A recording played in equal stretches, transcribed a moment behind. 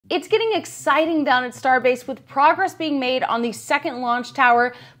It's getting exciting down at Starbase with progress being made on the second launch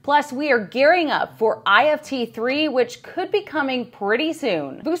tower. Plus, we are gearing up for IFT-3, which could be coming pretty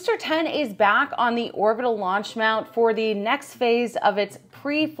soon. Booster 10 is back on the orbital launch mount for the next phase of its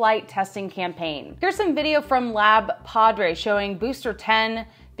pre-flight testing campaign. Here's some video from Lab Padre showing Booster 10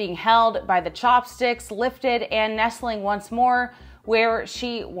 being held by the chopsticks, lifted, and nestling once more where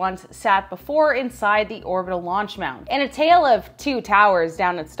she once sat before inside the orbital launch mount. And a tale of two towers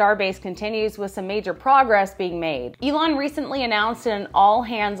down at Starbase continues with some major progress being made. Elon recently announced in an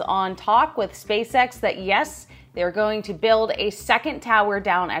all-hands-on talk with SpaceX that yes, they're going to build a second tower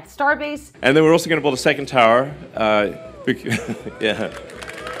down at Starbase. And then we're also going to build a second tower. Yeah.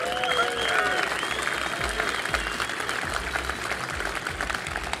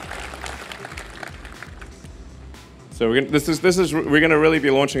 So we're gonna really be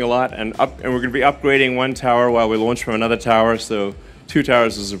launching a lot, and we're gonna be upgrading one tower while we launch from another tower. So 2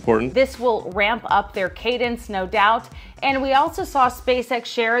 towers is important. This will ramp up their cadence, no doubt. And we also saw SpaceX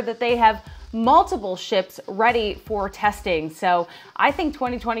share that they have multiple ships ready for testing. So I think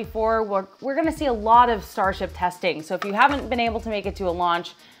 2024, we're gonna see a lot of Starship testing. So if you haven't been able to make it to a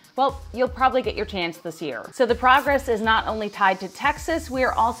launch, well, you'll probably get your chance this year. So the progress is not only tied to Texas, we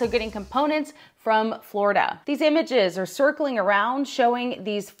are also getting components from Florida. These images are circling around showing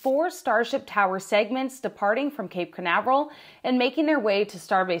these 4 Starship tower segments departing from Cape Canaveral and making their way to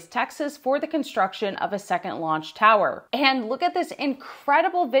Starbase, Texas for the construction of a second launch tower. And look at this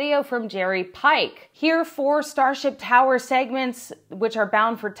incredible video from Jerry Pike. Here, 4 Starship tower segments, which are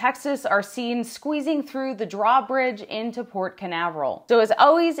bound for Texas, are seen squeezing through the drawbridge into Port Canaveral. So as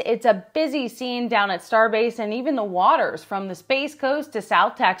always, it's a busy scene down at Starbase, and even the waters from the Space Coast to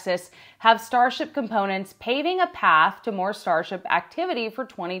South Texas have Starship components paving a path to more Starship activity for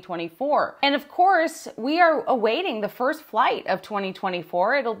 2024. And of course, we are awaiting the first flight of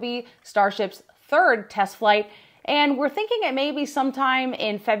 2024. It'll be Starship's 3rd test flight, and we're thinking it may be sometime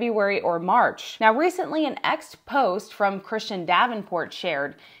in February or March. Now, recently an X post from Christian Davenport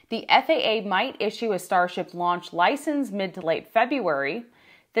shared the FAA might issue a Starship launch license mid to late February.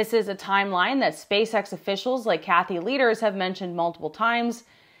 This is a timeline that SpaceX officials like Kathy Leaders have mentioned multiple times,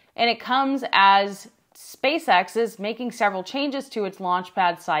 and it comes as SpaceX is making several changes to its launch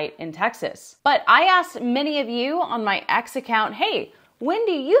pad site in Texas. But I asked many of you on my X account, hey, when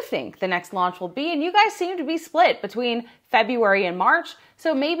do you think the next launch will be? And you guys seem to be split between February and March,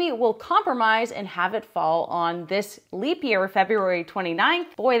 so maybe we'll compromise and have it fall on this leap year, February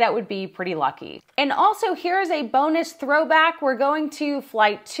 29th. Boy, that would be pretty lucky. And also, here's a bonus throwback. We're going to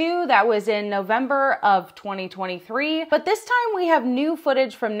Flight 2. That was in November of 2023. But this time we have new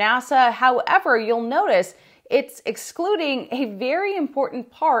footage from NASA. However, you'll notice it's excluding a very important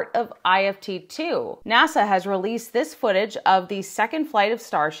part of IFT-2. NASA has released this footage of the second flight of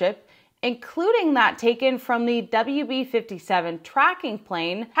Starship, including that taken from the WB-57 tracking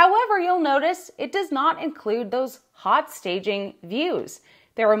plane. However, you'll notice it does not include those hot staging views.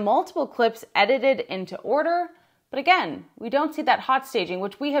 There are multiple clips edited into order, but again, we don't see that hot staging,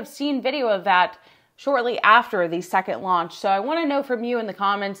 which we have seen video of that shortly after the second launch. So I want to know from you in the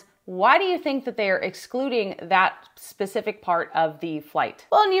comments, why do you think that they are excluding that specific part of the flight?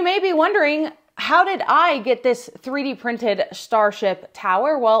 Well, and you may be wondering, how did I get this 3D printed Starship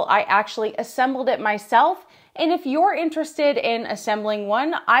tower? Well, I actually assembled it myself. And if you're interested in assembling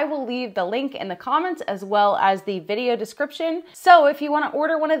one, I will leave the link in the comments as well as the video description. So if you want to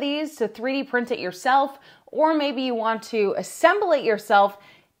order one of these to 3D print it yourself, or maybe you want to assemble it yourself,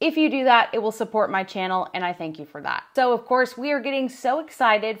 if you do that, it will support my channel, and I thank you for that. So of course, we are getting so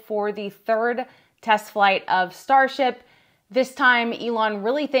excited for the 3rd test flight of Starship. This time, Elon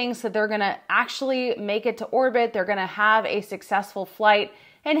really thinks that they're gonna actually make it to orbit. They're gonna have a successful flight.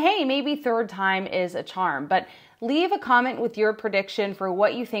 And hey, maybe 3rd time is a charm. But leave a comment with your prediction for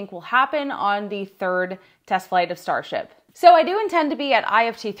what you think will happen on the 3rd test flight of Starship. So I do intend to be at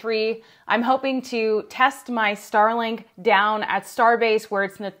IFT-3. I'm hoping to test my Starlink down at Starbase, where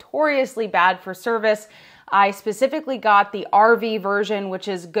it's notoriously bad for service. I specifically got the RV version, which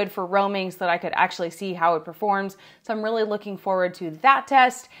is good for roaming, so that I could actually see how it performs. So I'm really looking forward to that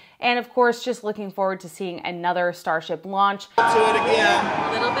test. And of course, just looking forward to seeing another Starship launch. To it again.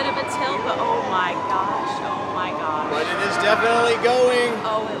 A little bit of a tilt, but oh my gosh, oh my gosh. But it is definitely going.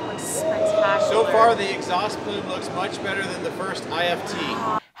 Oh, it looks spectacular. So far, the exhaust plume looks much better than the first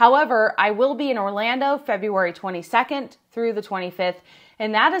IFT. However, I will be in Orlando February 22nd through the 25th,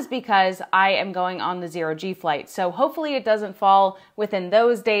 and that is because I am going on the 0G flight. So hopefully it doesn't fall within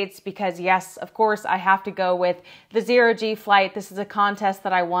those dates because yes, of course, I have to go with the 0G flight. This is a contest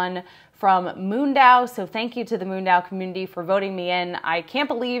that I won from Moondow, so thank you to the Moondow community for voting me in. I can't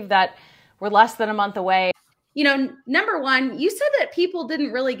believe that we're less than a month away. You know, number one, you said that people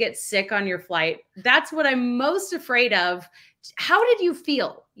didn't really get sick on your flight. That's what I'm most afraid of. How did you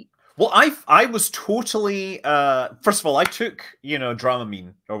feel? Well, I was totally first of all, I took, you know,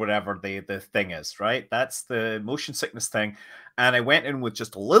 Dramamine or whatever the thing is, right? That's the motion sickness thing. And I went in with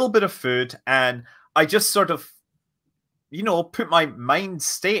just a little bit of food, and I just sort of, you know, put my mind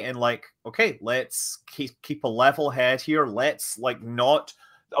state in like, okay, let's keep a level head here. Let's like not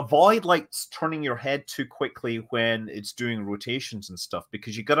avoid like turning your head too quickly when it's doing rotations and stuff,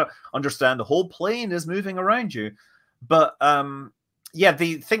 because you got to understand the whole plane is moving around you. But yeah,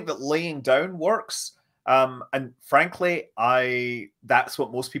 they think that laying down works. And frankly, that's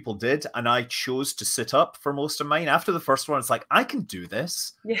what most people did. And I chose to sit up for most of mine. After the first one, it's like, I can do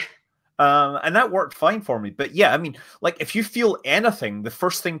this. Yeah. And that worked fine for me. But yeah, I mean, like if you feel anything, the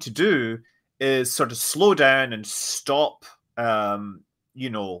first thing to do is sort of slow down and stop, you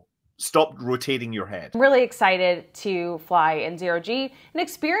know, stop rotating your head. I'm really excited to fly in 0G and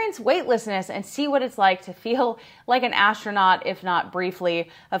experience weightlessness and see what it's like to feel like an astronaut, if not briefly.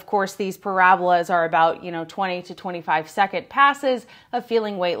 Of course, these parabolas are about, you know, 20 to 25 second passes of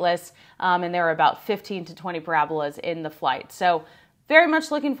feeling weightless, and there are about 15 to 20 parabolas in the flight. So very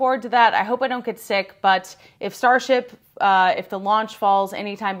much looking forward to that. I hope I don't get sick, but if Starship, if the launch falls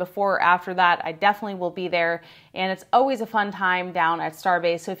anytime before or after that, I definitely will be there. And it's always a fun time down at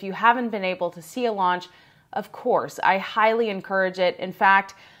Starbase. So if you haven't been able to see a launch, of course, I highly encourage it. In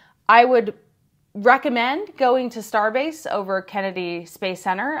fact, I would recommend going to Starbase over Kennedy Space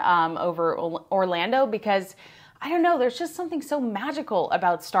Center, over Orlando, because I don't know, there's just something so magical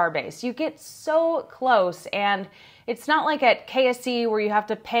about Starbase. You get so close, and it's not like at KSC where you have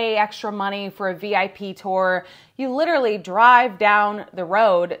to pay extra money for a VIP tour. You literally drive down the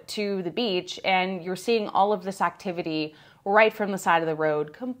road to the beach and you're seeing all of this activity right from the side of the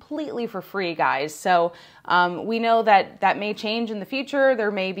road, completely for free, guys. So we know that that may change in the future.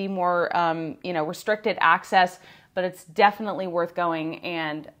 There may be more, you know, restricted access, but it's definitely worth going,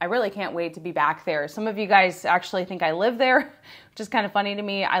 and I really can't wait to be back there. Some of you guys actually think I live there, which is kind of funny to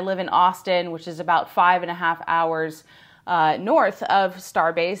me. I live in Austin, which is about 5.5 hours north of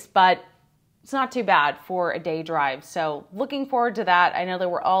Starbase, but it's not too bad for a day drive. So looking forward to that. I know that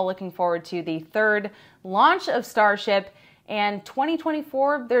we're all looking forward to the third launch of Starship, and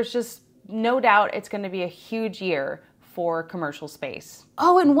 2024, there's just no doubt it's going to be a huge year for commercial space.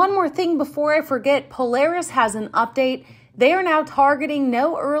 Oh, and one more thing before I forget, Polaris has an update. They are now targeting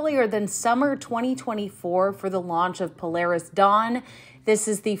no earlier than summer 2024 for the launch of Polaris Dawn. This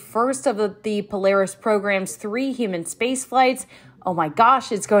is the first of the Polaris program's 3 human space flights. Oh my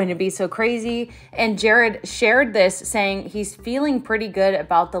gosh, it's going to be so crazy. And Jared shared this, saying he's feeling pretty good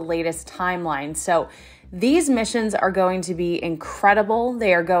about the latest timeline. So these missions are going to be incredible.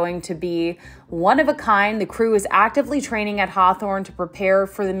 They are going to be one of a kind. The crew is actively training at Hawthorne to prepare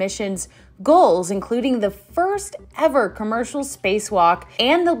for the mission's goals, including the first ever commercial spacewalk,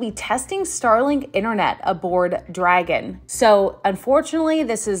 and they'll be testing Starlink internet aboard Dragon. So unfortunately,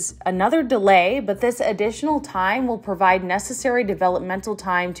 this is another delay, but this additional time will provide necessary developmental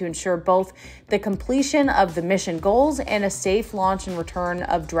time to ensure both the completion of the mission goals and a safe launch and return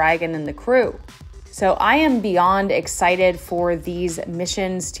of Dragon and the crew. So I am beyond excited for these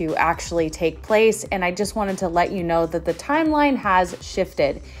missions to actually take place, and I just wanted to let you know that the timeline has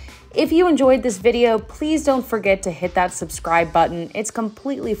shifted. If you enjoyed this video, please don't forget to hit that subscribe button. It's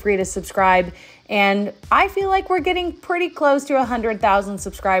completely free to subscribe, and I feel like we're getting pretty close to 100,000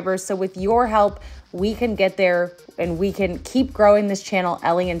 subscribers, so with your help, we can get there and we can keep growing this channel,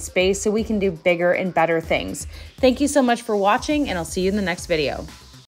 Ellie in Space, so we can do bigger and better things. Thank you so much for watching, and I'll see you in the next video.